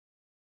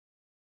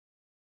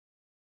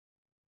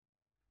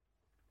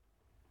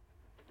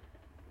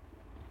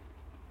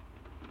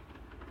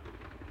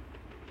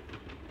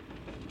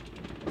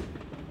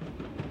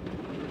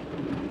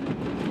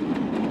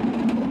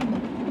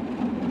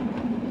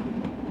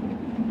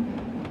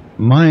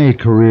My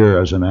career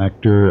as an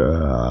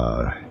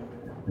actor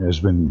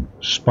has been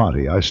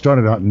spotty. I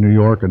started out in New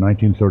York in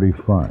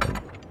 1935.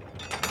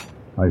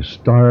 I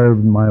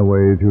starved my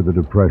way through the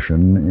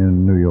Depression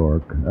in New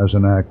York as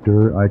an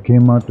actor. I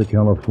came out to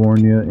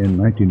California in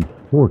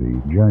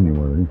 1940,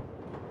 January.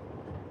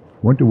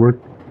 Went to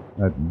work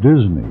at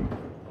Disney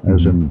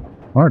as an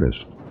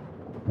artist.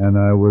 And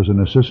I was an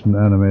assistant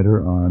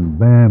animator on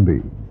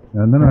Bambi.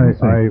 And then I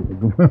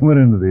went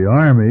into the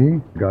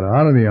Army, got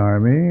out of the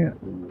Army,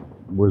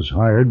 was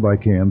hired by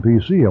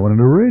KMPC. I went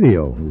into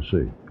radio, you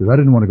see, because I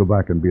didn't want to go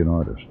back and be an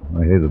artist.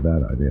 I hated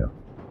that idea.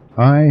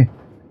 I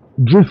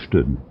just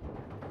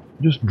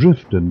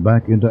drifted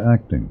back into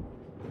acting.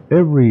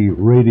 Every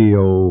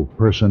radio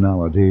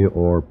personality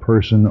or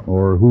person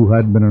or who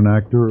had been an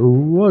actor or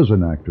who was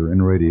an actor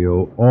in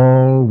radio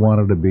all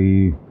wanted to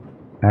be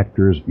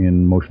actors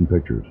in motion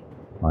pictures.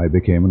 I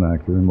became an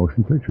actor in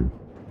motion pictures.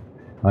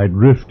 I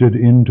drifted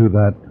into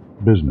that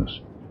business.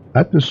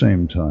 At the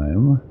same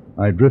time,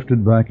 I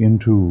drifted back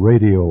into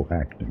radio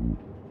acting.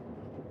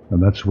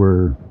 And that's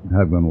where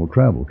Have Gun Will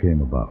Travel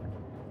came about.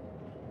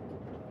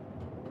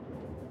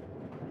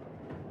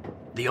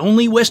 The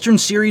only Western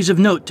series of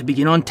note to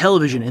begin on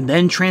television and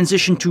then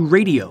transition to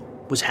radio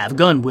was Have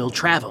Gun Will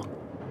Travel.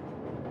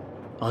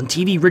 On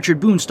TV, Richard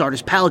Boone starred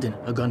as Paladin,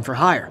 a gun for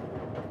hire.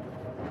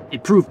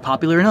 It proved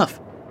popular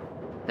enough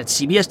that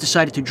CBS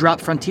decided to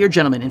drop Frontier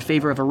Gentlemen in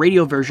favor of a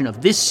radio version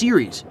of this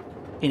series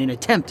in an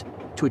attempt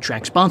to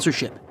attract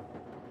sponsorship.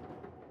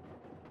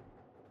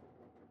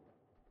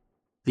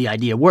 The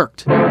idea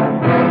worked.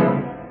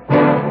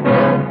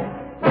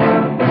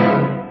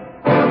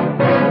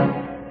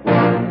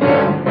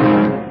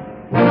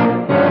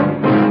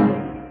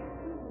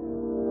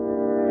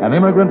 An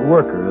immigrant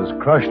worker is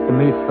crushed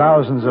beneath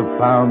thousands of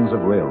pounds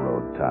of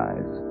railroad ties.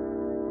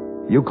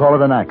 You call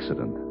it an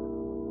accident.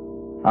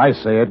 I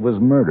say it was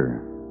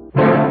murder.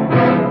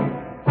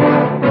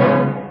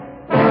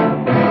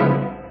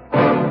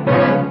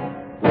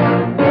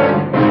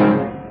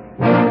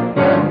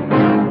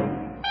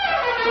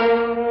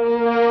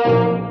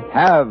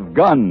 Have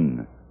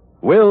Gun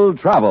Will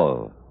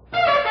Travel.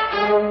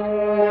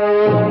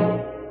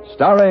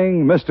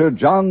 Starring Mr.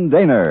 John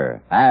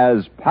Dehner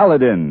as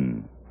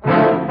Paladin.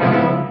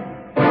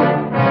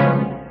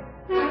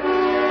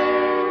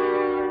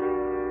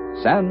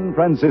 San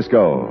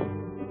Francisco,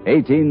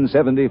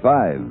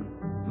 1875.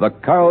 The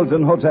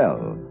Carlton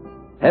Hotel,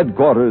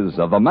 headquarters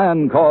of the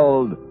man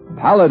called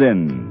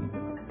Paladin.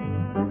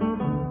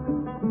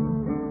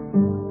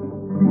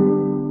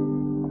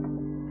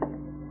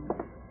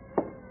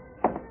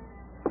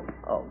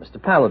 Oh,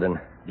 Mr. Paladin,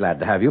 glad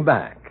to have you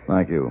back.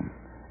 Thank you.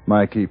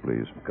 My key,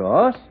 please. Of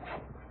course.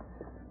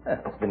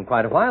 It's been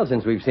quite a while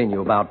since we've seen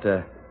you, about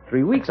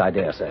 3 weeks, I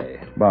dare say.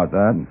 About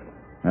that.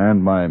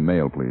 And my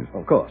mail, please.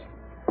 Of course.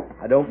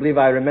 I don't believe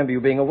I remember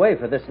you being away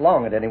for this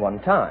long at any one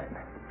time.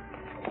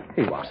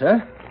 Here you are,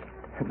 sir.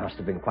 It must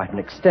have been quite an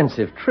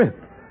extensive trip.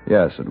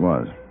 Yes, it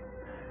was.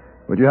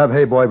 Would you have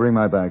Hey Boy bring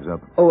my bags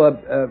up? Oh,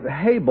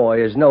 Hey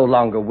Boy is no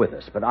longer with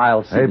us, but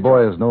I'll see... Hey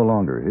Boy is no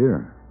longer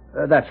here.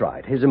 That's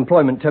right. His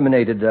employment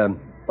terminated, a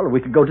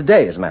week ago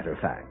today, as a matter of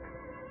fact.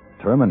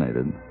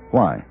 Terminated?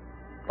 Why?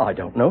 I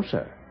don't know,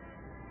 sir.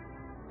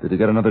 Did he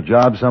get another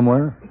job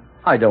somewhere?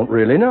 I don't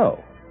really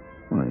know.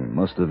 Well, he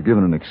must have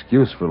given an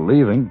excuse for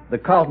leaving. The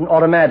Carlton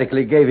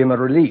automatically gave him a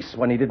release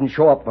when he didn't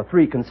show up for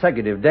 3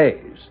 consecutive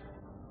days.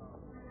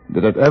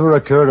 Did it ever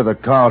occur to the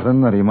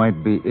Carlton that he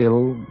might be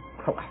ill?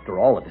 Well, after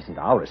all, it isn't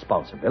our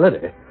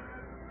responsibility.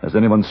 Has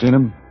anyone seen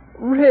him?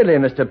 Really,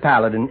 Mr.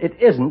 Paladin, it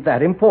isn't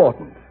that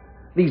important.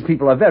 These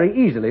people are very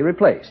easily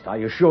replaced. I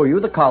assure you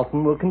the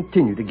Carlton will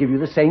continue to give you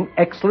the same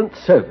excellent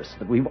service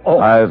that we've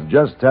always... I've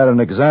just had an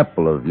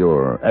example of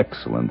your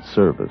excellent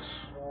service.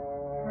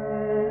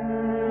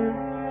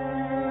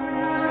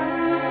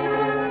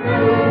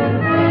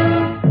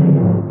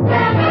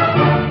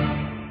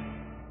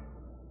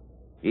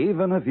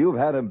 Even if you've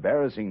had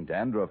embarrassing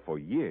dandruff for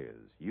years,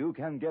 you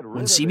can get rid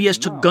When of CBS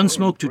it took now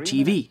Gunsmoke to in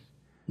 3 TV, minutes.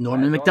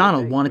 Norman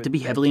Macdonald wanted to be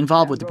heavily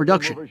involved with the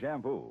production.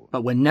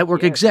 But when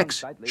network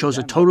execs chose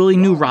a totally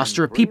new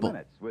roster of people,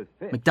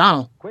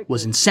 Macdonald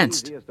was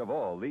incensed.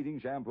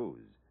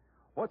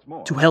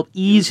 To help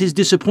ease his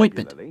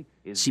disappointment,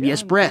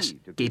 CBS brass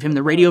gave him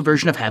the radio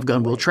version of Have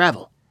Gun Will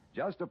Travel.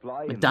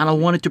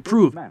 Macdonald wanted to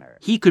prove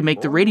he could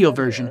make the radio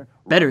version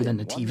better than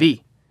the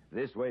TV.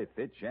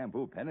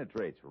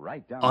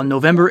 On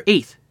November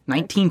 8th,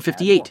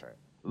 1958,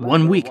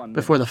 1 week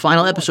before the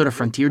final episode of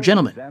Frontier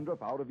Gentlemen,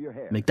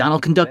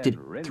 Macdonald conducted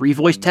 3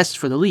 voice tests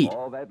for the lead.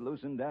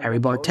 Harry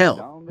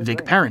Bartell,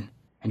 Vic Perrin,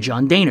 and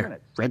John Dehner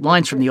read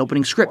lines from the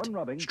opening script,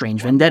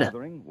 Strange Vendetta.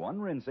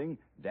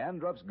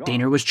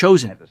 Dehner was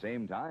chosen.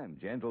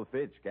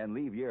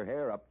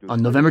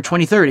 On November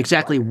 23rd,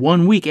 exactly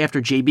 1 week after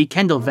J.B.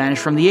 Kendall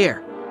vanished from the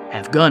air,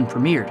 Have Gun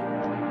premiered.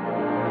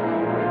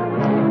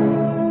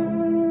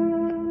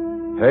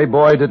 Hey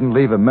Boy didn't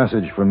leave a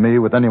message for me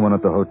with anyone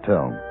at the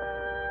hotel.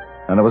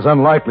 And it was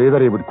unlikely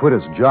that he would quit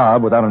his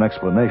job without an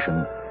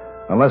explanation,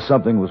 unless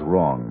something was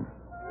wrong.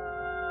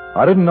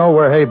 I didn't know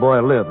where Hey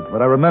Boy lived,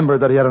 but I remembered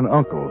that he had an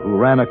uncle who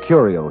ran a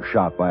curio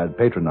shop I had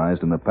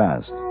patronized in the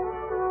past.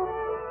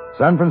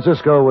 San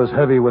Francisco was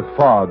heavy with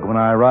fog when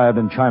I arrived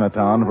in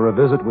Chinatown for a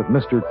visit with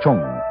Mr.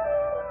 Chung,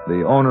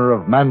 the owner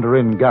of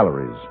Mandarin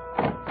Galleries.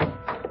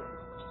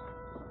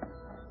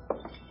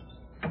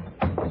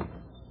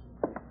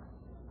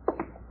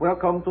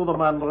 Welcome to the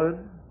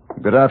Mandarin.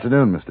 Good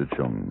afternoon, Mr.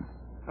 Chung.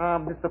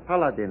 Mr.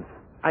 Paladin,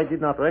 I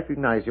did not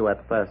recognize you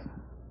at first.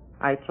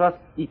 I trust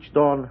each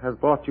dawn has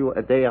brought you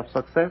a day of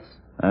success?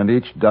 And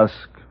each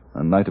dusk,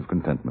 a night of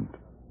contentment.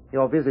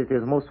 Your visit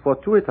is most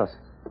fortuitous.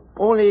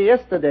 Only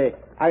yesterday,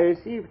 I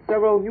received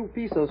several new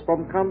pieces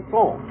from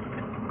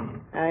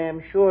Canton. I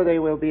am sure they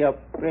will be of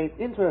great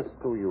interest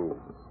to you.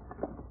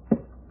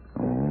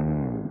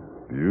 Oh,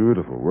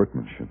 beautiful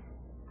workmanship.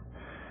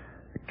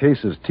 The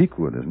case is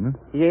teakwood, isn't it?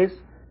 Yes,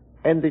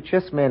 and the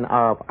chessmen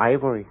are of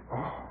ivory.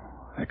 Oh,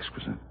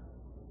 exquisite.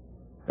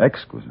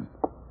 Exquisite.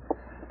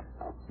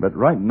 But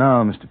right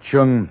now, Mr.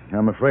 Chung,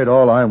 I'm afraid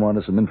all I want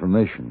is some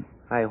information.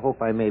 I hope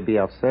I may be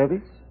of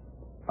service.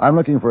 I'm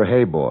looking for a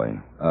Hey Boy,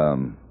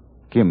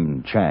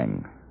 Kim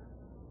Chang.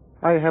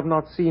 I have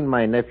not seen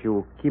my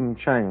nephew, Kim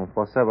Chang,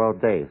 for several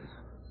days.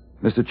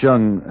 Mr.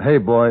 Chung, Hey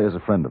Boy is a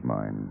friend of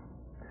mine.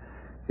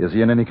 Is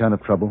he in any kind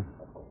of trouble?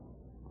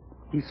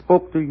 He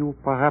spoke to you,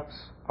 perhaps,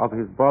 of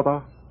his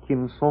brother,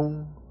 Kim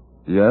Sung?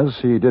 Yes,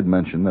 he did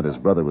mention that his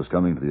brother was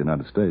coming to the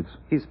United States.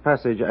 His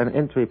passage and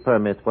entry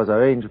permit was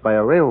arranged by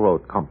a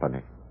railroad company.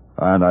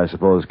 And I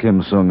suppose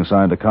Kim Sung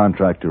signed a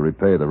contract to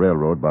repay the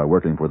railroad by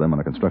working for them on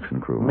a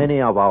construction crew.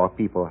 Many of our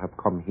people have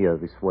come here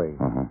this way.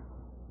 Uh-huh.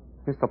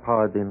 Mr.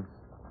 Paladin,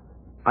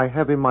 I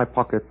have in my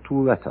pocket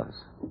 2 letters.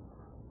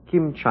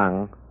 Kim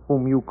Chang,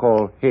 whom you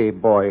call Hey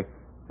Boy,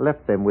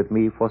 left them with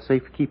me for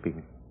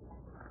safekeeping.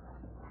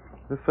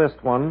 The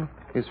first one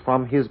is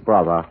from his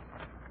brother.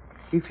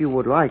 If you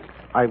would like,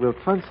 I will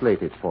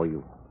translate it for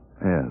you.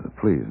 Yeah,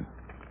 please.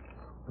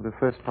 The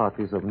first part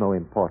is of no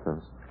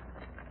importance.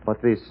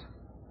 But this: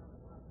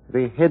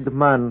 the head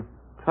man,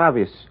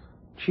 Travis,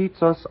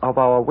 cheats us of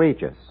our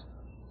wages,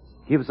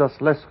 gives us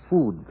less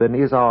food than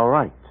is our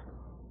right.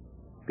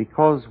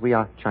 Because we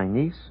are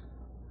Chinese,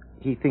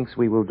 he thinks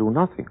we will do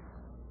nothing.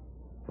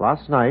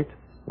 Last night,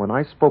 when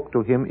I spoke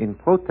to him in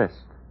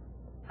protest,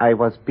 I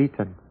was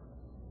beaten.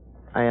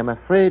 I am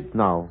afraid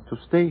now to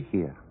stay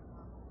here.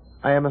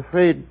 I am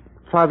afraid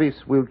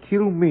Travis will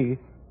kill me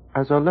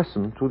as a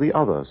lesson to the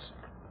others.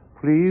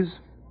 Please,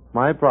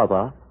 my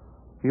brother,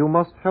 you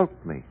must help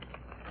me.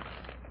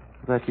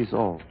 That is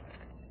all.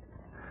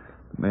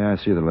 May I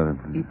see the letter?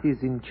 It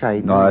is in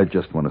Chinese. No, I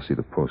just want to see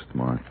the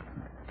postmark.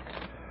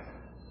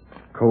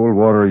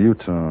 Coldwater,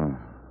 Utah.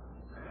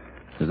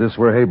 Is this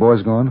where Hey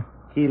Boy's gone?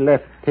 He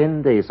left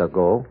 10 days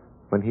ago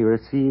when he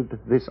received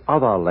this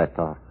other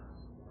letter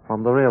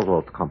from the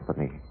railroad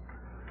company.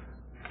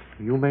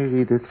 You may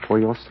read it for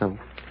yourself.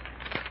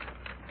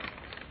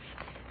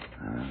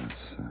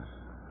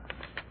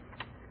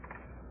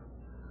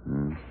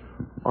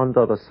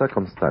 Under the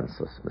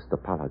circumstances,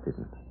 Mr.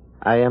 Paladin,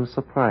 I am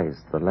surprised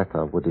the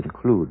letter would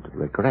include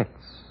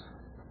regrets.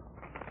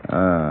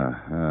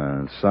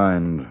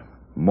 Signed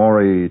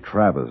Maury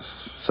Travis,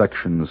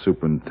 Section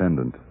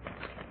Superintendent.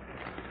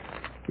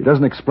 He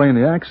doesn't explain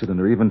the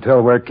accident or even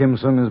tell where Kim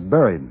Sung is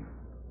buried.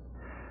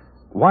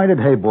 Why did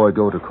Hey Boy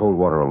go to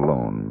Coldwater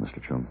alone,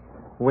 Mr. Chung?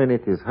 When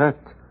it is hurt,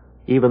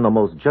 even the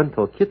most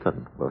gentle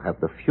kitten will have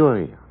the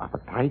fury of a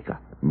tiger.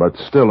 But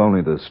still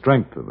only the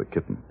strength of the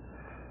kitten.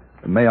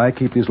 May I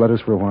keep these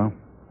letters for a while?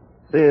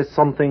 There is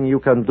something you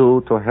can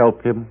do to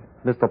help him,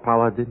 Mr.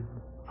 Paladin?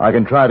 I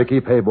can try to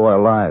keep Hey Boy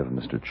alive,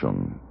 Mr.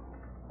 Chung.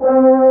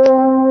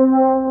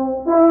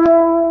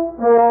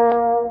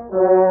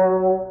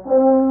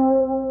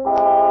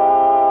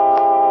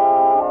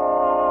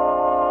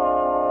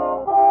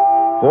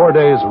 4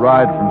 days'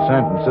 ride from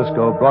San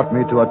Francisco brought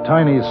me to a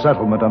tiny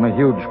settlement on a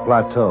huge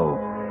plateau,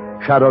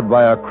 shadowed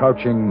by a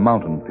crouching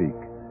mountain peak.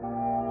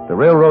 The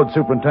railroad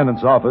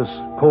superintendent's office,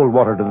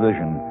 Coldwater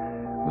Division,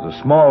 was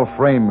a small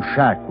frame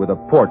shack with a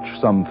porch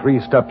some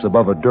 3 steps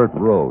above a dirt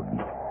road.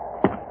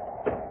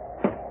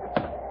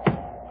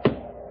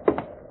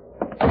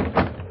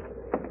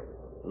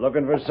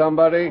 Looking for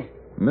somebody?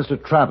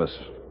 Mr. Travis.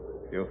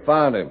 You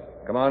found him.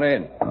 Come on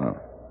in. Oh.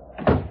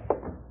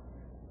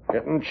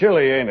 Getting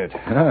chilly, ain't it?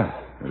 Yeah,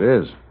 it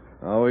is.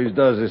 Always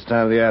does this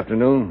time of the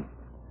afternoon.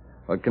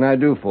 What can I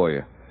do for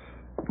you?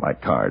 My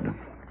card.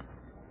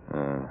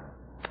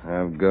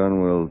 Have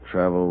gun, will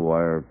travel,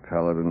 wire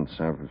Paladin,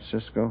 San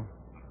Francisco.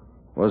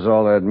 What's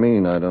all that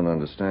mean? I don't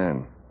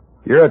understand.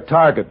 You're a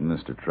target,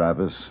 Mr.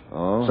 Travis.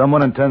 Oh?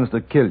 Someone intends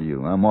to kill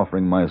you. I'm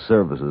offering my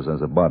services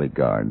as a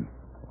bodyguard.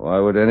 Why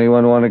would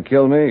anyone want to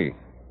kill me?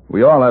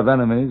 We all have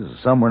enemies,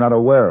 some we're not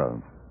aware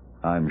of.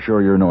 I'm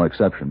sure you're no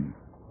exception.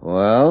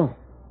 Well?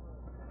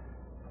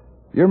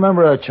 You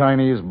remember a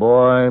Chinese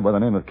boy by the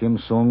name of Kim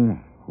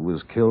Sung who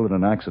was killed in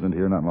an accident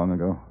here not long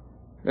ago?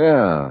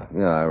 Yeah,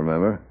 I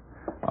remember.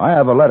 I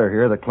have a letter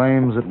here that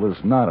claims it was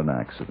not an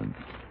accident.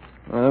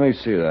 Well, let me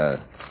see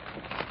that.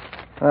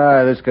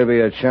 This could be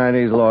a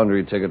Chinese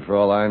laundry ticket for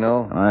all I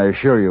know. I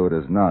assure you it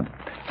is not.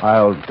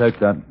 I'll take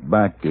that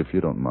back if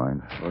you don't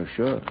mind. Oh,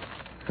 sure.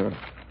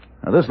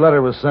 Now, this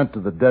letter was sent to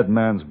the dead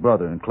man's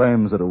brother and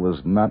claims that it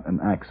was not an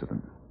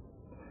accident.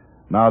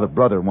 Now the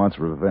brother wants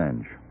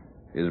revenge.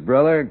 His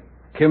brother,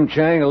 Kim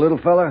Chang, a little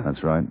fella?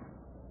 That's right.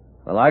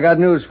 Well, I got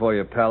news for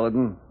you,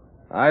 Paladin.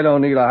 I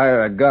don't need to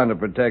hire a gun to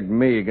protect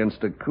me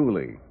against a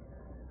coolie.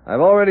 I've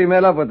already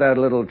met up with that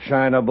little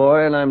China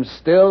boy, and I'm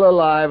still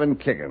alive and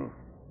kicking.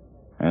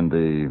 And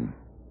the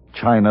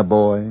China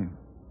boy?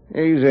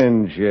 He's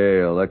in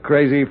jail. The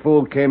crazy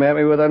fool came at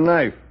me with a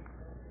knife.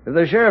 If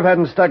the sheriff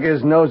hadn't stuck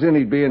his nose in,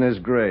 he'd be in his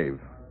grave.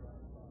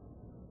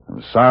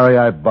 I'm sorry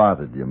I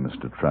bothered you,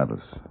 Mr.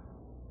 Travis.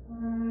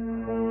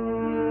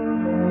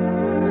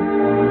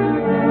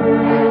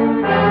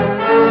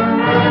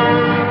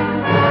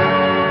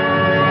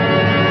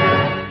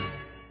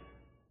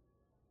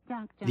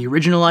 The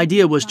original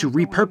idea was to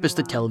repurpose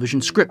the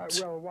television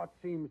scripts.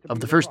 Of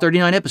the first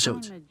 39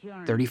 episodes,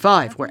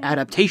 35 were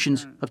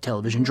adaptations of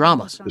television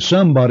dramas.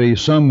 Somebody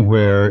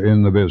somewhere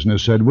in the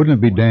business said, wouldn't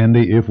it be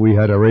dandy if we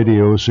had a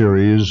radio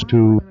series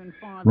to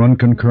run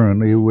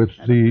concurrently with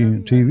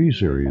the TV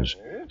series?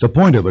 The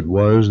point of it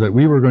was that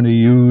we were going to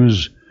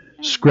use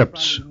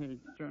scripts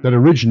that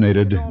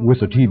originated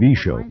with a TV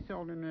show,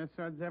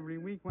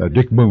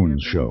 Dick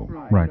Boone's show.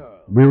 Right.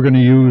 We were going to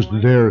use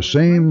their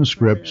same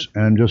scripts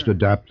and just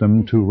adapt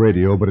them to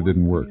radio, but it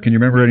didn't work. Can you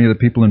remember any of the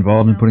people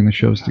involved in putting the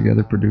shows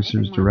together,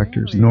 producers,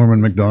 directors?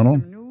 Norman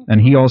MacDonald. And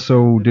he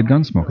also did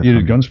Gunsmoke. He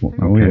did Gunsmoke.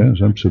 Oh, Okay.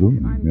 yes,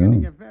 absolutely.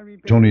 Yeah.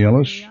 Tony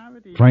Ellis,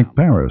 Frank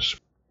Paris.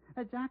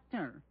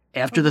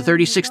 After the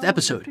 36th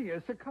episode,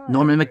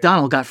 Norman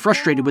MacDonald got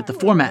frustrated with the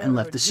format and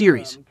left the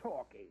series.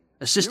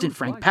 Assistant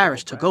Frank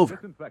Paris took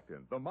over.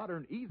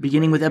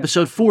 Beginning with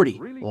episode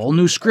 40, all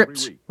new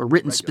scripts were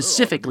written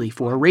specifically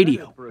for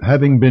radio.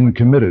 Having been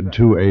committed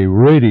to a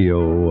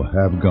radio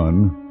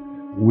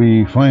have-gun,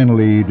 we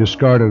finally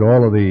discarded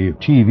all of the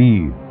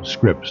TV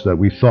scripts that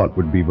we thought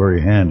would be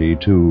very handy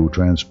to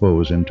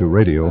transpose into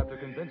radio.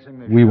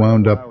 We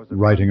wound up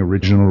writing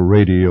original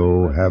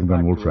radio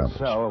have-gun will travel.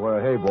 Cell where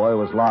Hey Boy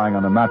was lying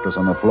on a mattress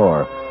on the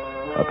floor,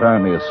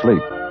 apparently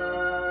asleep.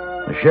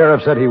 The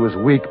sheriff said he was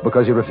weak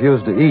because he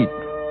refused to eat,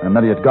 and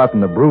that he had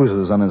gotten the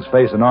bruises on his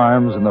face and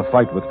arms in the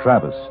fight with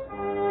Travis.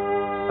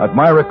 At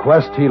my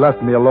request, he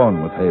left me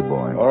alone with Hey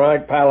Boy. All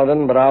right,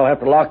 Paladin, but I'll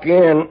have to lock you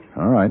in.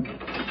 All right.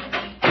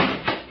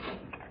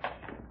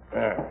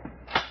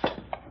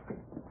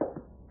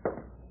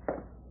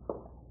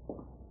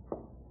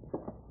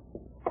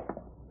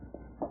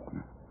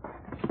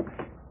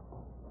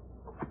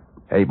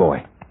 Hey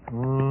Boy.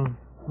 Where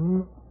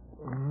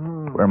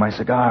are my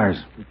cigars?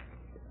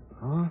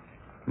 Huh?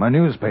 My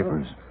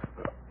newspapers.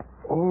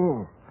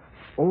 Oh,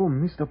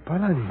 Mr.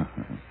 Paladin.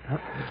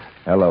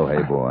 Hello,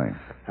 Hey Boy.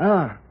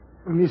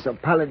 Mr.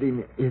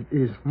 Paladin, it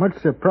is much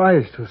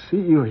surprise to see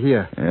you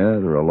here. Yeah,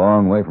 they're a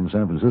long way from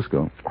San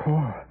Francisco.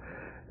 Oh,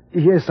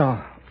 yes,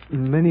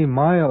 many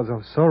miles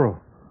of sorrow.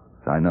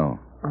 I know.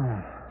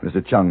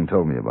 Mr. Chung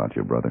told me about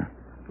your brother.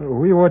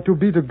 We were to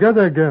be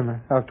together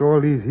again after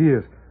all these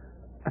years.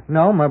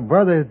 Now my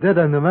brother is dead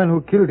and the man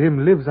who killed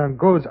him lives and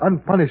goes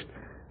unpunished.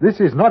 This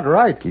is not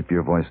right. Keep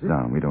your voice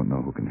down. We don't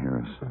know who can hear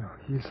us.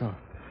 Yes, sir.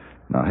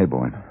 Now, Hey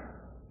Boy,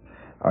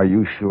 are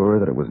you sure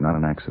that it was not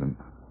an accident?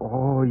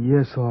 Oh,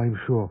 yes, sir, I'm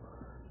sure.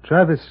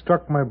 Travis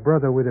struck my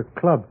brother with a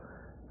club,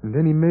 and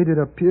then he made it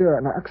appear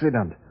an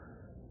accident.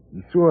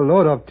 He threw a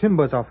load of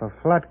timbers off a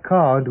flat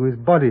car onto his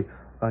body,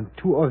 and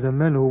two of the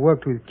men who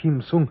worked with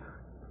Kim Sung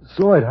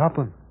saw it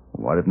happen.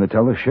 Why didn't they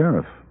tell the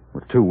sheriff?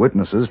 With two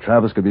witnesses,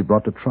 Travis could be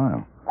brought to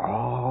trial.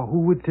 Oh, who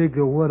would take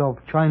the word of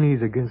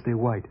Chinese against a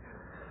white?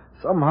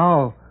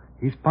 Somehow,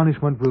 his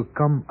punishment will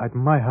come at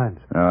my hands.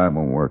 No, it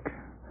won't work.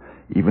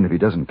 Even if he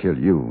doesn't kill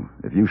you,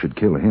 if you should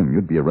kill him,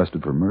 you'd be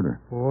arrested for murder.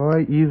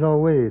 Boy, either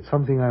way, it's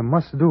something I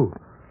must do.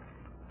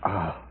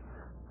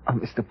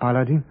 Mr.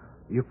 Paladin,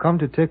 you come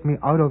to take me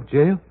out of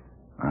jail?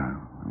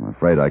 I'm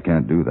afraid I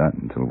can't do that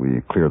until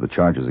we clear the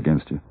charges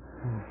against you.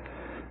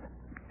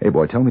 Hey,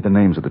 boy, tell me the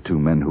names of the two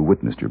men who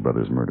witnessed your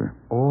brother's murder.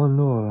 Oh,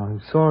 no,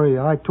 I'm sorry.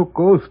 I took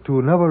oath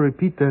to never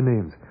repeat their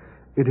names.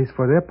 It is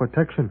for their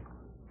protection.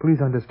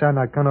 Please understand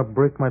I cannot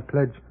break my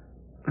pledge.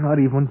 Not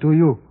even to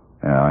you.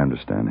 Yeah, I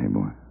understand, Hey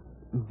Boy.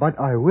 But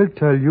I will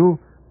tell you,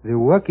 they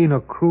work in a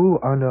crew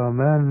under a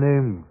man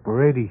named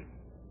Brady.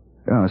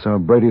 Yeah, I saw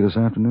Brady this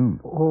afternoon.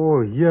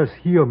 Oh, yes,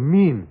 he a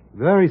mean.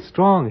 Very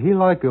strong. He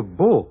like a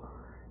bull.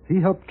 He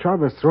helped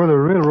Travis throw the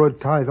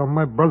railroad ties on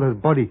my brother's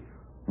body.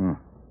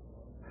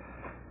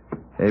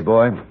 Hey,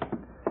 boy,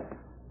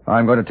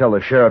 I'm going to tell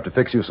the sheriff to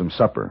fix you some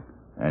supper,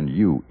 and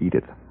you eat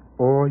it.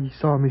 Oh, you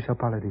saw, Mr.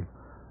 Paladin.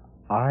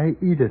 I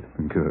eat it.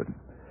 Good.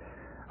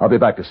 I'll be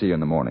back to see you in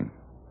the morning.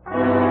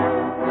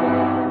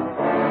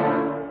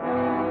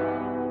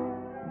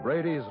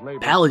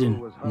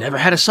 Paladin never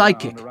had a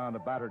sidekick.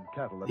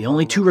 The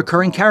only two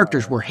recurring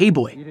characters were Hey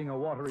Boy,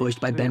 voiced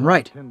by Ben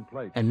Wright,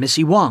 and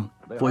Missy Wong,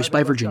 voiced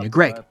by Virginia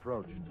Gregg.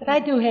 Could I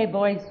do Hey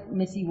Boys,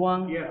 Missy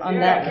Wong, on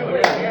that?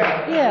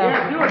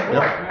 Yeah.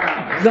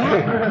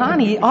 God,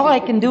 honey, all I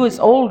can do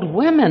is old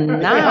women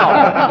now.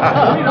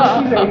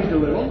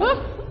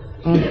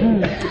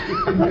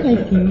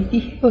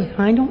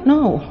 I don't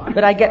know.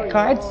 But I get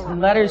cards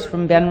and letters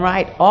from Ben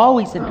Wright,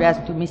 always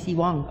addressed to Missy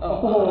Wong.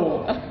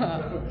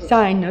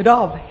 Sign it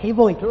off. Hey,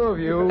 boy. Two of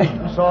you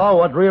saw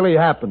what really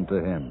happened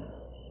to him.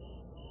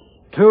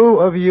 Two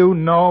of you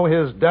know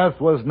his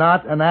death was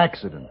not an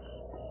accident.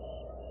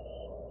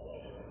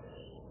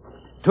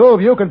 Two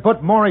of you can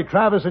put Maury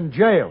Travis in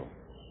jail.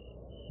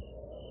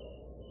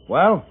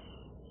 Well?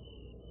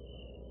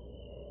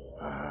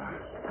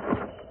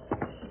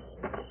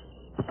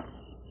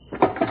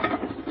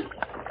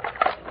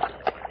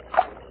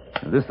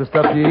 Is this the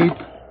stuff you eat?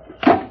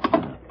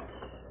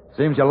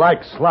 Seems you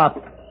like slop.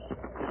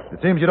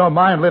 It seems you don't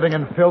mind living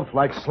in filth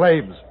like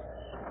slaves.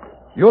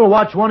 You'll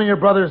watch one of your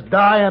brothers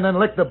die and then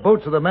lick the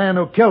boots of the man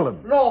who killed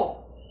him.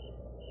 No.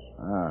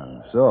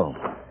 So.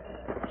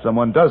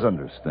 Someone does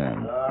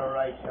understand. All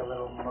right, you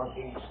little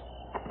monkeys.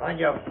 On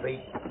your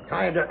feet.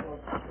 Kinda.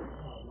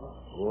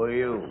 Who are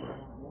you?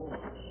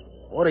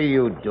 What are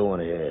you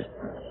doing here?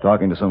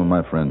 Talking to some of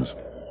my friends.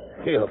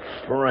 Your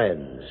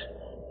friends.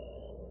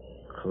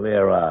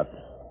 Clear out.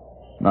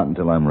 Not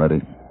until I'm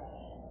ready.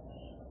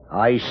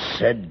 I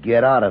said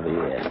get out of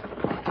here.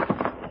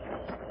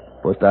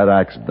 Put that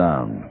axe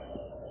down.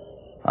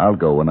 I'll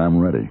go when I'm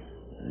ready.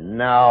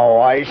 Now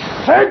I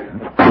said...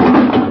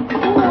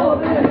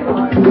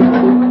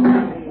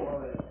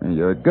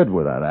 You're good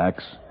with that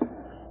axe,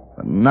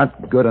 but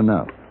not good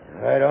enough.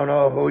 I don't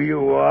know who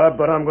you are,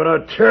 but I'm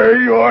going to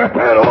tear your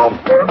head off.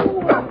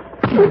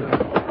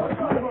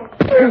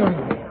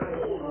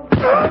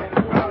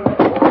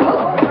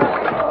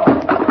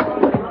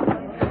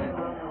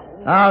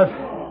 Now, if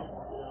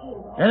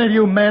any of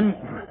you men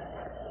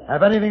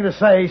have anything to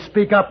say,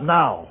 speak up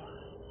now.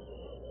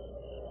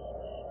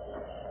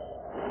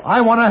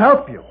 I want to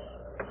help you.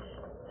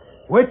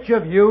 Which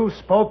of you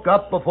spoke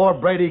up before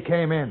Brady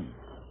came in?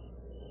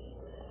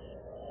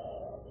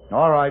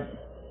 All right.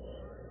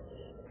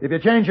 If you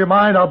change your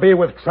mind, I'll be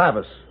with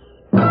Travis.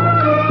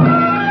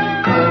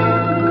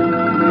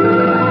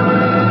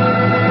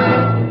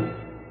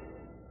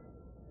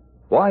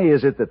 Why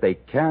is it that they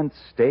can't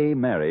stay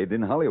married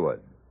in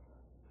Hollywood?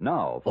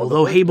 Now,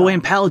 although Hey Boy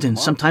and Paladin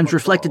sometimes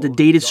reflected the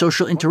dated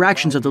social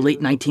interactions of the late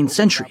 19th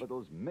century,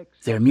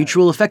 their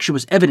mutual affection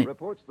was evident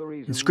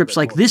in scripts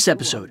like this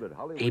episode,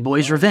 Hey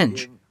Boy's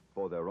Revenge,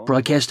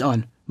 broadcast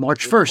on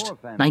March 1st,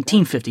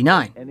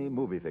 1959. Any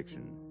movie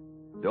fiction.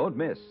 Don't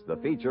miss the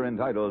feature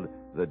entitled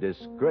The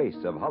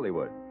Disgrace of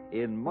Hollywood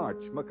in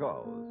March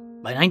McCall's.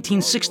 By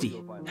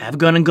 1960, Have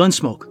Gun and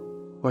Gunsmoke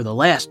were the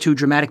last two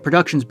dramatic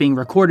productions being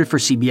recorded for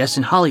CBS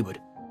in Hollywood.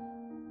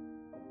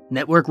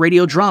 Network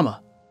radio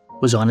drama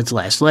was on its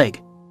last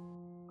leg.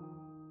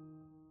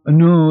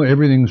 No,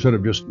 everything sort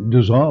of just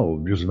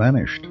dissolved, just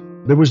vanished.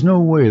 There was no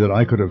way that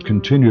I could have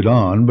continued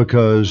on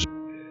because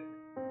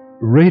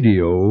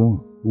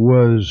radio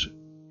was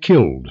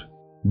killed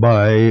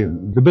by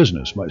the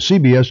business.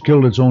 CBS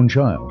killed its own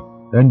child.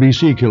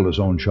 NBC killed its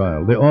own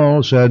child. They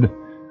all said,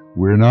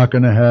 we're not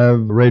going to have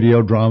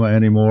radio drama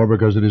anymore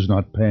because it is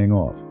not paying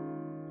off.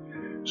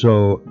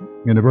 So,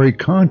 in a very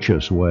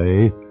conscious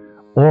way,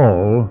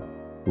 all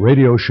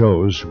radio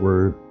shows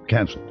were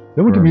canceled.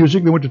 They went to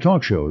music, they went to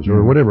talk shows,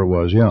 or whatever it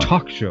was, yeah.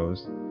 Talk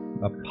shows?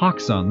 A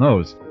pox on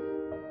those.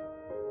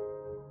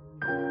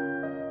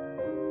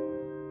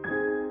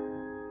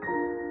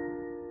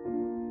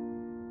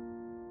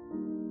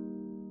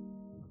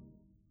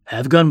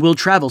 Have Gun Will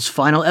Travel's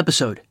final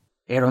episode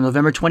aired on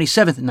November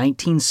 27th,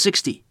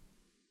 1960.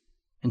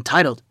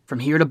 Entitled From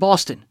Here to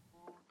Boston,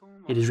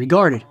 it is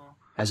regarded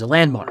as a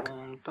landmark.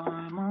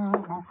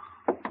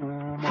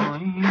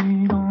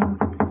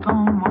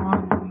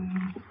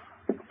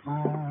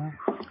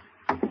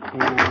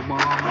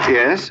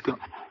 Yes?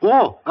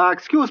 Oh,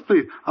 excuse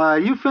please.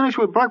 You finished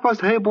with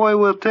breakfast? Hey boy,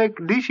 we'll take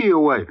Dishy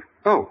away.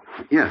 Oh,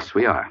 yes,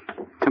 we are.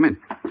 Come in.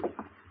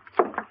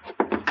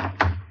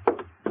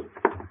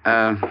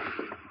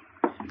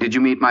 Did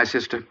you meet my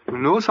sister?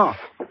 No, sir.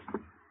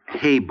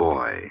 Hey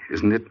boy,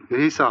 isn't it?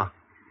 Yes, sir.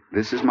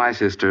 This is my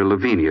sister,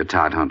 Lavinia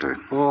Todd Hunter.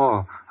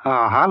 Oh,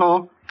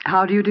 hello.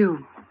 How do you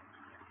do?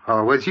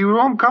 Was you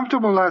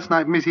uncomfortable last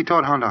night, Missy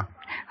Todd Hunter?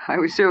 I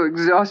was so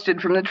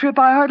exhausted from the trip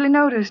I hardly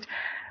noticed.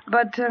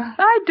 But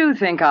I do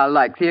think I'll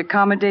like the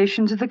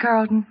accommodations at the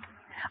Carlton.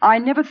 I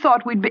never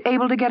thought we'd be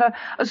able to get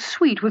a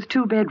suite with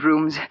 2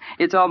 bedrooms.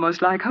 It's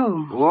almost like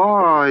home.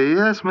 Oh,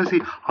 yes,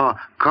 Missy.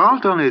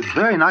 Carlton is a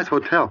very nice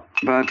hotel.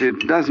 But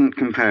it doesn't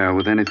compare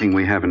with anything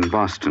we have in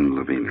Boston,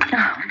 Lavinia.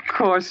 Oh, of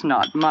course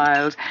not,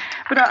 Miles.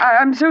 But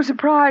I'm so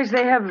surprised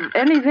they have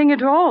anything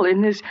at all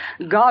in this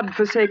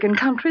God-forsaken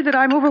country that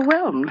I'm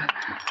overwhelmed.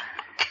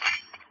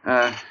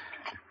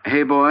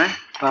 Hey, boy.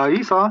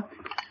 Yes, sir.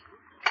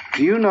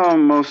 Do you know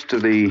most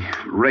of the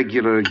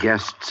regular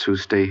guests who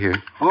stay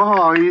here?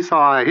 Oh, yes,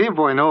 sir. Hey,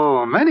 boy,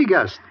 know many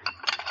guests.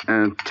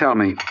 Tell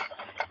me,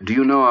 do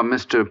you know a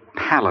Mr.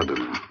 Paladin?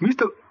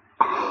 Mr...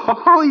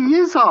 Oh,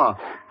 yes, sir.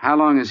 How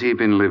long has he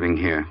been living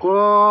here?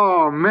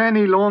 Oh,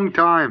 many long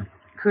time.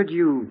 Could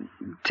you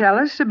tell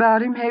us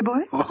about him, hey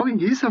boy? Oh,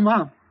 yes, sir,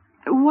 ma'am.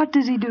 What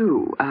does he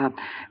do?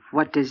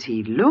 What does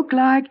he look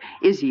like?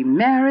 Is he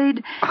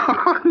married?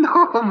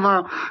 No,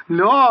 ma'am.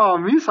 No,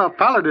 Mr.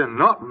 Paladin,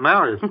 not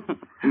married.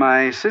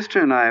 My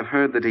sister and I have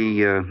heard that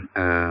he,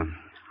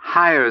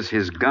 hires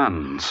his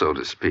gun, so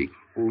to speak.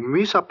 Well,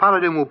 Mr.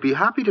 Paladin will be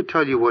happy to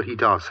tell you what he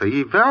does.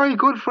 He's a very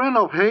good friend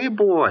of Hey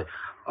Boy.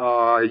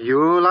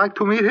 You like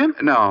to meet him?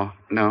 No.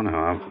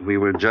 We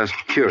were just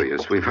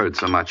curious. We've heard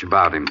so much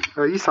about him.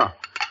 Yes, sir.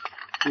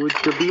 Would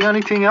there be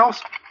anything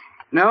else?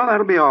 No,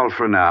 that'll be all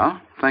for now.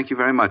 Thank you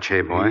very much,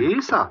 Hey Boy.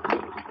 Yes, sir.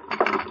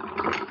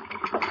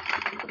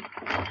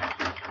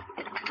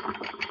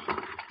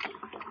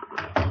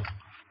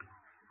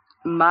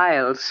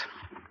 Miles,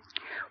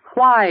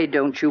 why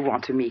don't you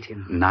want to meet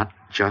him? Not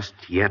just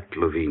yet,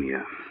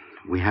 Lavinia.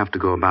 We have to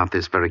go about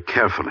this very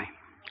carefully.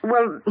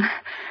 Well,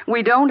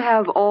 we don't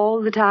have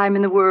all the time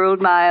in the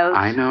world, Miles.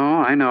 I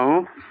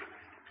know.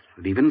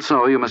 But even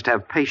so, you must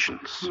have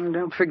patience.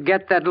 Don't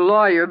forget that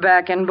lawyer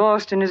back in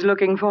Boston is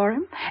looking for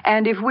him.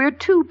 And if we're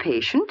too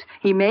patient,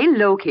 he may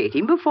locate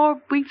him before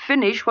we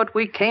finish what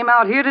we came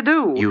out here to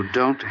do. You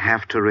don't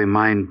have to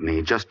remind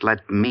me. Just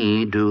let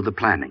me do the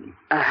planning.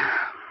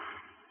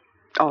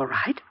 All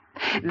right.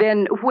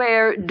 Then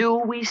where do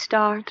we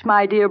start,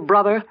 my dear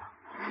brother?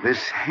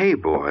 This Hey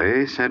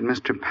Boy said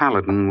Mr.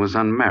 Paladin was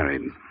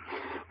unmarried.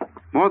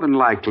 More than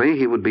likely,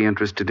 he would be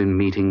interested in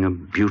meeting a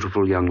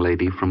beautiful young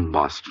lady from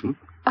Boston.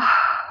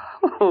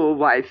 Oh,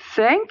 why,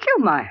 thank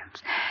you,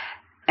 Miles.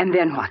 And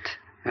then what?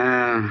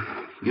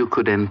 You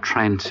could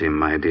entrance him,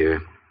 my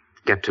dear.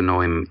 Get to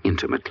know him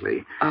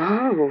intimately.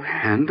 Oh.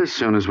 And as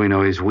soon as we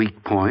know his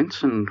weak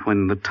points and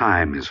when the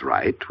time is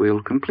right,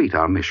 we'll complete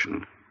our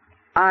mission.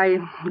 I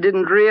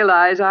didn't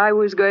realize I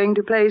was going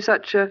to play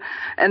such an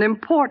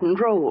important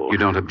role. You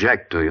don't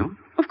object, do you?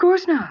 Of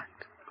course not.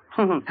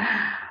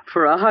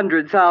 For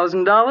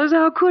 $100,000,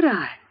 how could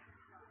I?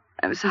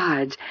 And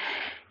besides,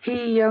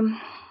 he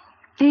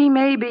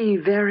may be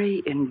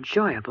very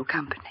enjoyable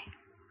company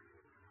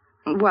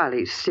while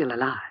he's still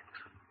alive.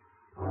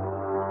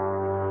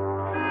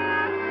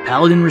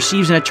 Paladin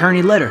receives an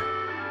attorney letter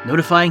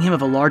notifying him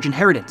of a large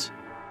inheritance.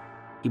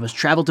 He must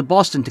travel to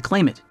Boston to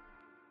claim it.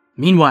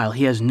 Meanwhile,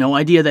 he has no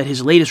idea that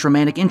his latest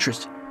romantic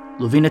interest,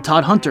 Lovina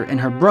Todd Hunter and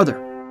her brother,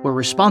 were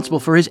responsible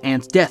for his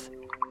aunt's death,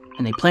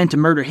 and they plan to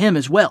murder him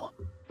as well.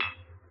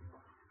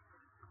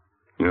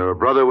 Your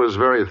brother was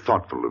very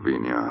thoughtful,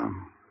 Lavinia.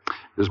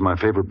 This is my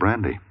favorite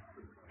brandy.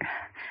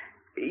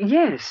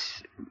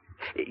 Yes.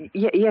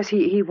 Yes,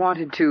 he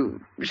wanted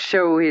to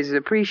show his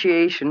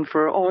appreciation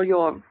for all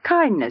your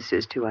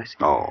kindnesses to us.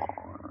 Oh.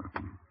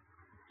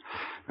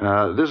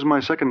 This is my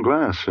second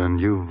glass,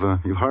 and you've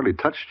hardly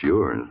touched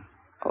yours.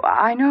 Oh,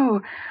 I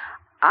know.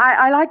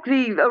 I like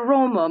the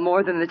aroma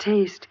more than the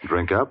taste.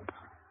 Drink up.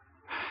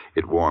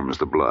 It warms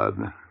the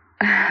blood.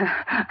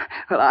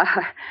 Well,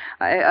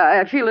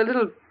 I feel a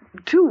little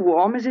too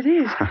warm as it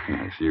is.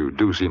 Yes, you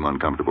do seem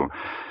uncomfortable.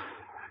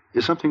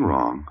 Is something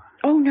wrong?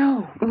 Oh,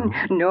 no.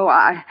 No,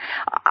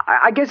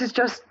 I guess it's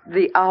just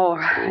the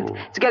hour. Oh.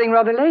 It's getting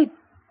rather late.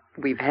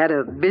 We've had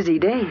a busy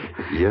day.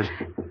 Yes.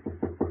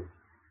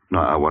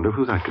 Now, I wonder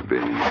who that could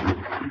be.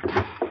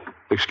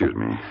 Excuse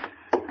me.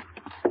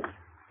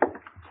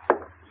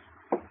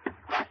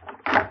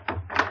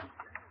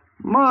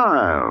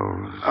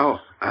 Miles. Oh,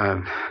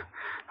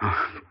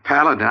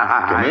 Paladin,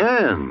 Come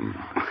in.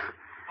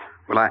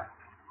 Well,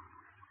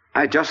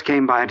 I just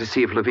came by to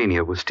see if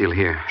Lavinia was still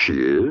here. She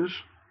is?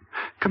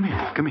 Come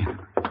in.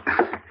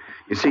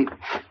 You see,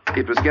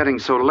 it was getting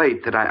so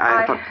late that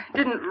I thought... I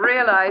didn't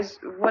realize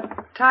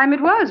what time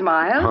it was,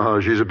 Miles. Oh,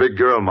 she's a big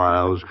girl,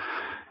 Miles.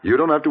 You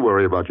don't have to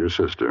worry about your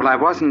sister. Well, I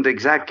wasn't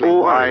exactly...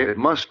 Oh, I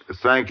must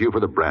thank you for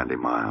the brandy,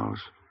 Miles.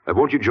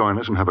 Won't you join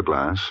us and have a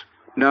glass?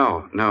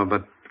 No,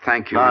 but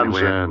thank you.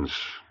 Nonsense. Anyway.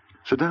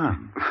 Sit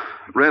down.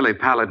 Really,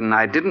 Paladin,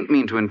 I didn't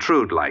mean to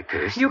intrude like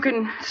this. You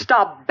can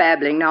stop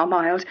babbling now,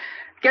 Miles.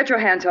 Get your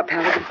hands up,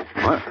 Paladin.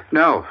 What?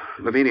 No,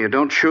 Lavinia,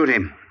 don't shoot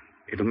him.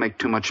 It'll make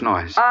too much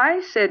noise.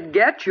 I said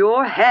get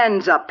your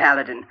hands up,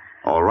 Paladin.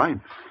 All right.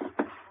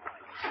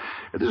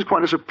 This is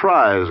quite a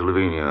surprise,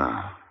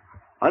 Lavinia.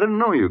 I didn't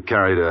know you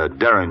carried a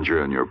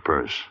Derringer in your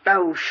purse.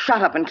 Oh,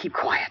 shut up and keep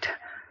quiet.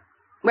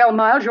 Well,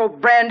 Miles, your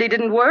brandy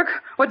didn't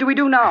work. What do we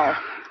do now?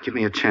 Give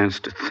me a chance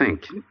to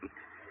think.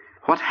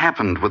 What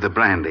happened with the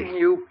brandy?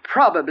 You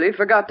probably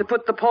forgot to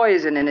put the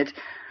poison in it.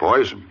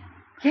 Poison?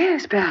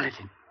 Yes,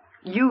 Paladin.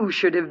 You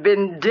should have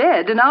been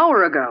dead an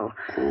hour ago.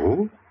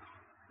 Oh?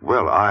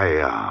 Well,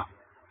 I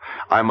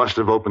must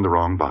have opened the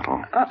wrong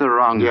bottle. The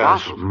wrong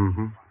bottle?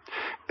 Mm-hmm.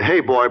 Hey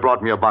Boy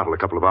brought me a bottle a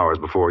couple of hours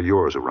before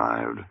yours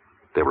arrived.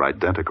 They were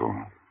identical.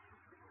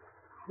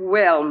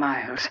 Well,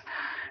 Miles,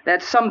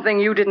 that's something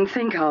you didn't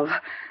think of.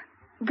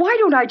 Why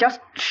don't I just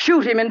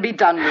shoot him and be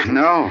done with it?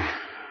 No,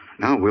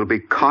 we'll be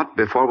caught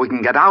before we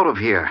can get out of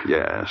here.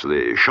 Yes,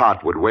 the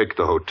shot would wake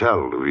the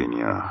hotel,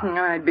 Lavinia.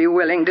 I'd be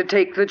willing to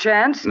take the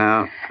chance.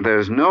 Now,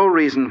 there's no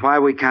reason why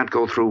we can't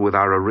go through with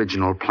our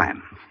original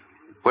plan.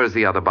 Where's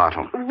the other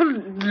bottle? Well,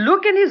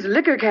 look in his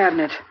liquor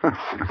cabinet.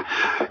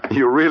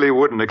 You really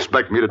wouldn't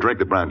expect me to drink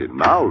the brandy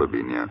now,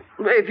 Lavinia.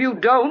 If you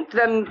don't,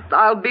 then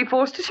I'll be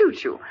forced to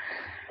shoot you.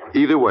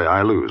 Either way,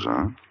 I lose,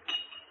 huh?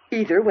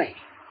 Either way.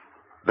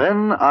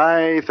 Then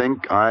I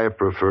think I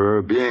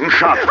prefer being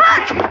shot.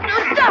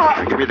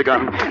 Stop! Give me the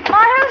gun.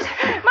 Miles,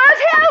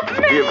 help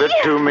me! Give it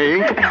to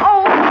me.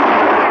 Oh.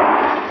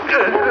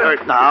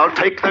 Now,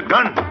 take the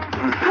gun.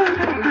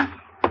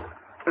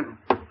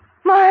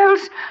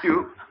 Miles.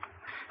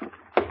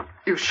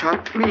 You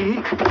shot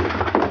me.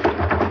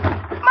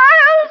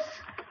 Miles!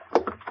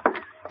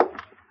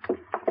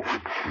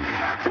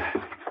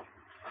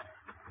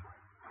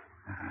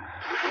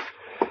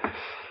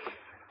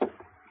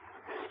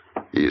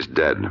 He's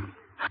dead.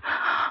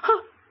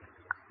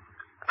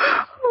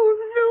 Oh,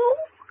 no.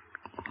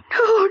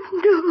 Oh,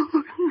 no.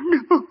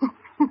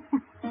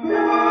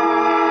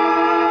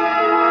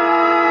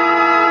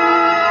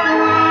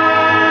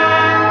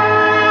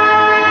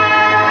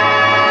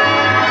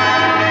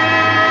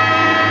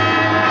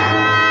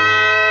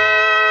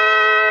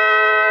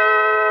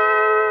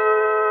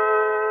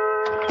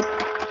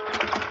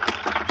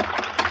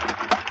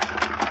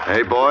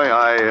 Hey, boy,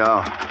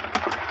 I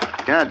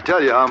can't tell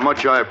you how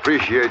much I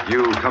appreciate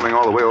you coming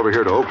all the way over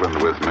here to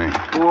Oakland with me.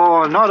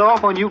 Oh, not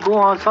often you go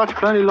on such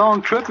plenty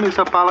long trip,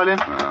 Mr. Paladin.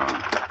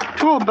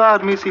 Too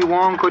bad Missy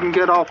Wong couldn't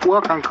get off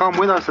work and come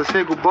with us to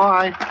say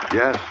goodbye.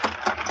 Yes.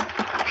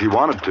 She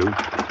wanted to.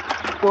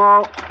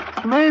 Well,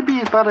 maybe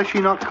it's better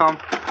she not come.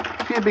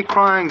 She'll be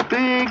crying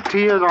big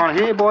tears on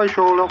Hey Boy's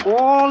shoulder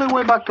all the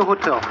way back to the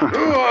hotel.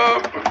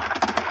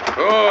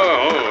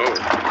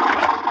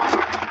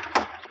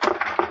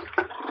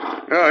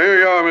 Yeah, here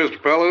you are, Mr.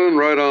 Paladin,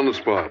 right on the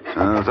spot.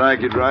 Thank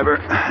you, driver.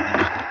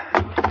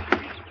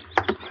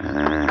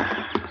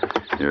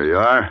 Here you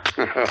are.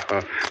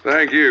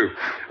 Thank you.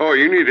 Oh,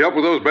 you need help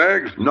with those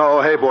bags? No,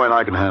 Hey Boy and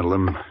I can handle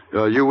him.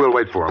 You will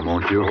wait for him,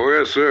 won't you? Oh,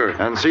 yes, sir.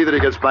 And see that he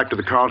gets back to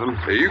the Carlton.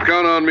 Hey, you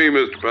count on me,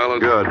 Mr.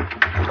 Paladin. Good.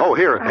 Oh,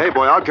 here. Hey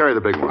Boy, I'll carry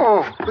the big one.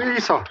 Oh,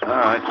 please, sir. All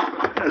right.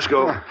 Let's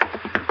go.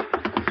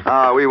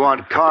 We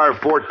want car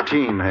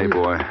 14, Hey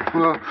Boy.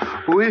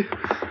 We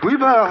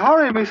better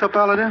hurry, Mr.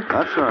 Paladin.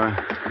 That's all right.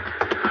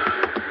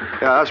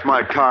 Yeah, that's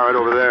my car right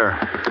over there.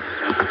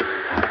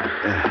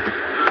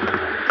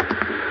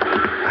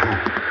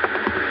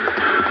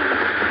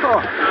 Oh,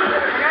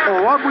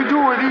 what we do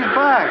with these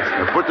bags?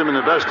 Put them in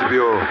the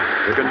vestibule.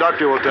 The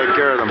conductor will take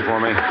care of them for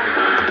me.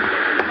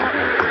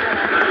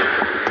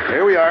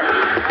 Here we are.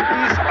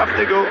 Up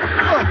they go.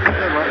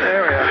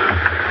 There we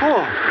are.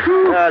 Oh,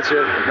 that's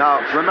it. Now,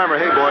 remember,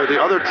 Hey Boy,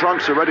 the other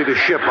trunks are ready to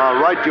ship. I'll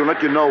write you and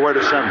let you know where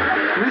to send them.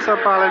 Mr.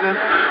 Paladin,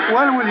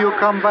 when will you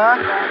come back?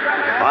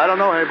 I don't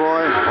know, Hey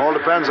Boy. All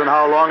depends on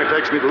how long it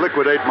takes me to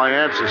liquidate my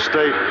aunt's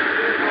estate.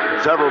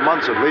 Several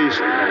months at least.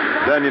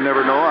 Then you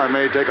never know. I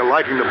may take a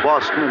liking to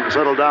Boston and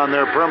settle down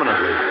there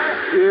permanently.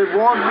 It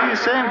won't be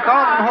same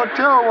Carlton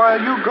Hotel while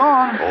you're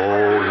gone.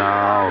 Oh,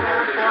 now.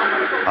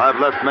 I've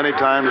left many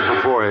times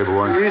before, Hey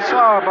Boy. Yes,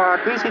 sir,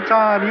 but this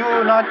time you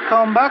not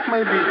come back,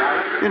 maybe.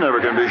 You never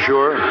can be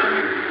sure.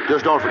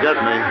 Just don't forget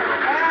me.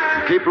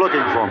 Keep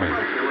looking for me.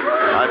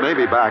 I may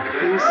be back.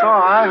 Yes, sir,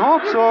 I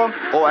hope so.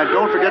 Oh, and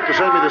don't forget to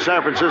send me the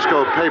San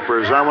Francisco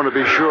papers. I want to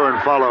be sure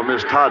and follow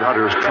Miss Todd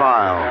Hunter's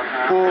trial.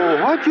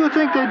 Oh, what do you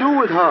think they do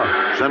with her?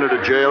 Send her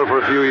to jail for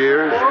a few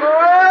years.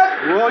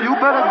 Well, you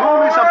better go,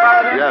 Mr.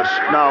 Paladin. Yes.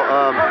 Now,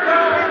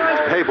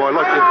 Hey Boy,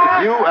 look,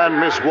 if you and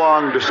Miss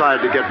Wong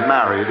decide to get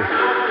married,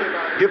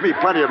 give me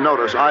plenty of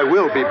notice. I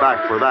will be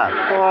back for that.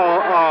 We'll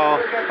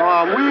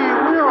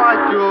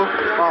write you.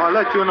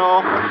 Let you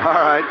know. All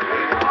right.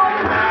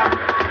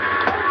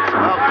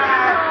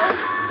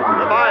 Well,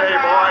 goodbye, Hey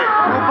Boy.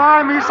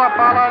 Goodbye, Mr.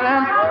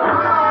 Paladin.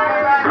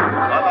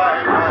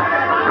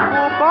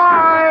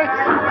 Bye-bye, Hey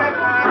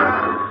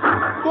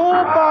Boy.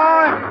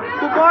 Goodbye.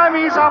 Goodbye,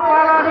 Mr.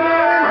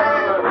 Paladin.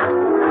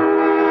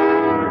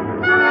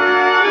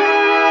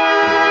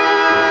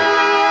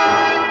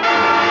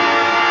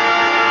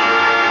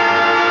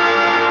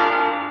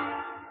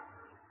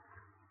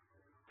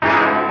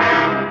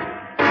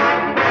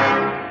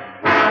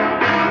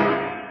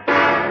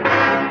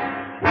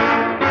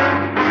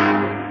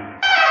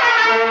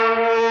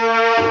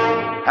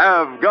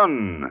 Have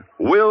Gun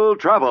Will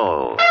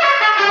Travel.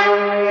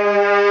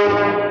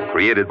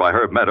 Created by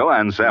Herb Meadow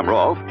and Sam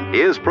Rolfe,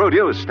 is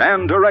produced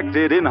and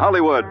directed in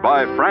Hollywood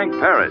by Frank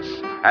Paris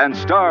and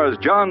stars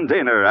John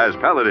Daner as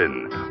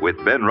Paladin,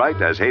 with Ben Wright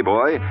as Hey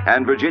Boy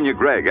and Virginia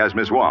Gregg as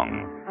Miss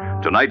Wong.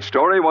 Tonight's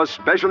story was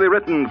specially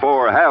written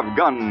for Have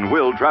Gun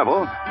Will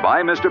Travel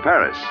by Mr.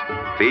 Paris.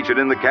 Featured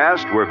in the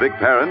cast were Vic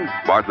Perrin,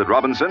 Bartlett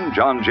Robinson,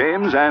 John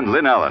James, and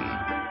Lynn Allen.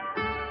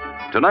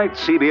 Tonight,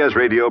 CBS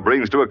Radio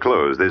brings to a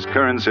close this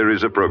current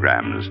series of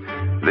programs.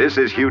 This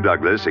is Hugh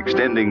Douglas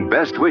extending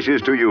best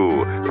wishes to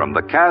you from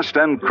the cast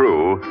and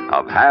crew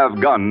of Have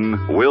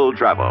Gun Will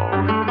Travel.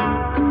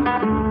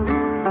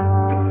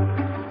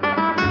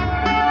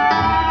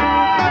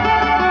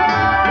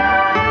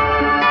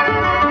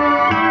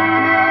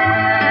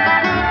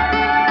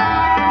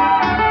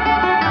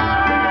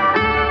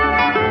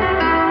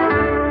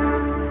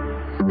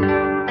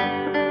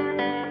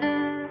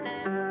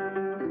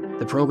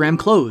 The program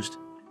closed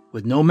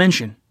with no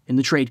mention in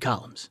the trade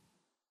columns.